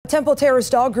Temple Terrace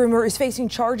dog groomer is facing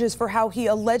charges for how he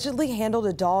allegedly handled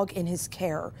a dog in his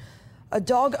care. A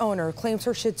dog owner claims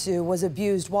her Shih Tzu was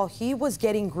abused while he was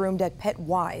getting groomed at Pet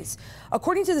Wise.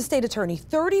 According to the state attorney,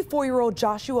 34-year-old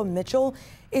Joshua Mitchell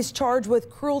is charged with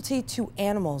cruelty to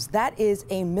animals. That is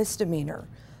a misdemeanor.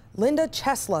 Linda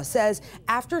Chesla says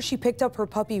after she picked up her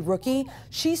puppy Rookie,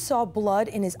 she saw blood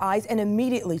in his eyes and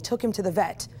immediately took him to the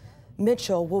vet.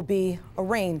 Mitchell will be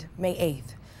arraigned May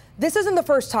 8th. This isn't the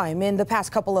first time in the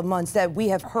past couple of months that we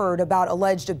have heard about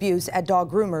alleged abuse at dog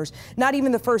groomers. Not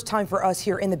even the first time for us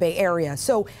here in the Bay Area.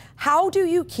 So how do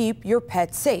you keep your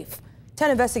pet safe? 10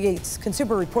 Investigates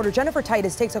consumer reporter Jennifer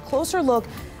Titus takes a closer look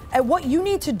at what you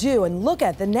need to do and look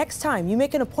at the next time you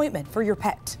make an appointment for your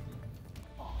pet.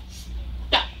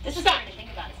 This is something to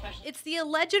think about, especially. It's the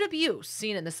alleged abuse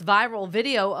seen in this viral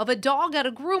video of a dog at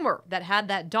a groomer that had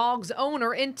that dog's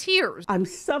owner in tears. I'm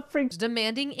suffering.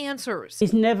 Demanding answers.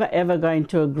 He's never ever going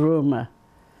to a groomer.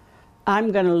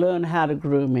 I'm going to learn how to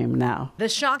groom him now. The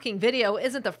shocking video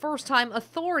isn't the first time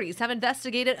authorities have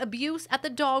investigated abuse at the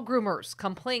dog groomers.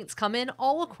 Complaints come in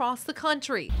all across the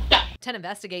country. 10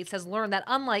 Investigates has learned that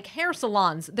unlike hair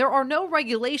salons, there are no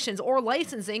regulations or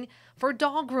licensing for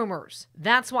dog groomers.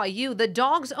 That's why you, the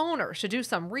dog's owner, should do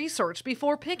some research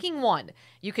before picking one.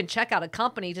 You can check out a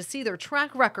company to see their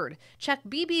track record. Check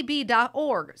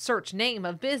bbb.org, search name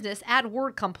of business, add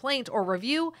word complaint or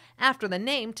review after the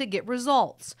name to get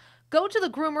results. Go to the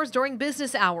groomers during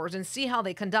business hours and see how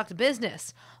they conduct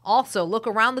business. Also, look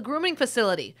around the grooming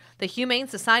facility. The Humane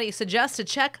Society suggests to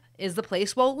check, is the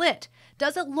place well lit?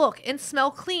 Does it look and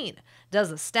smell clean? Does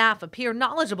the staff appear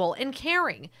knowledgeable and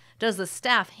caring? Does the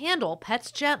staff handle pets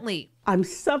gently? I'm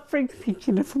suffering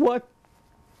thinking of what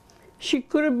she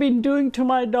could have been doing to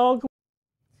my dog.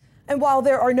 And while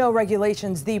there are no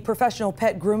regulations, the Professional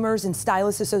Pet Groomers and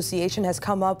Stylists Association has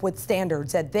come up with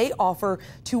standards that they offer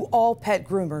to all pet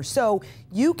groomers. So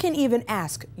you can even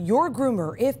ask your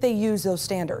groomer if they use those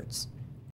standards.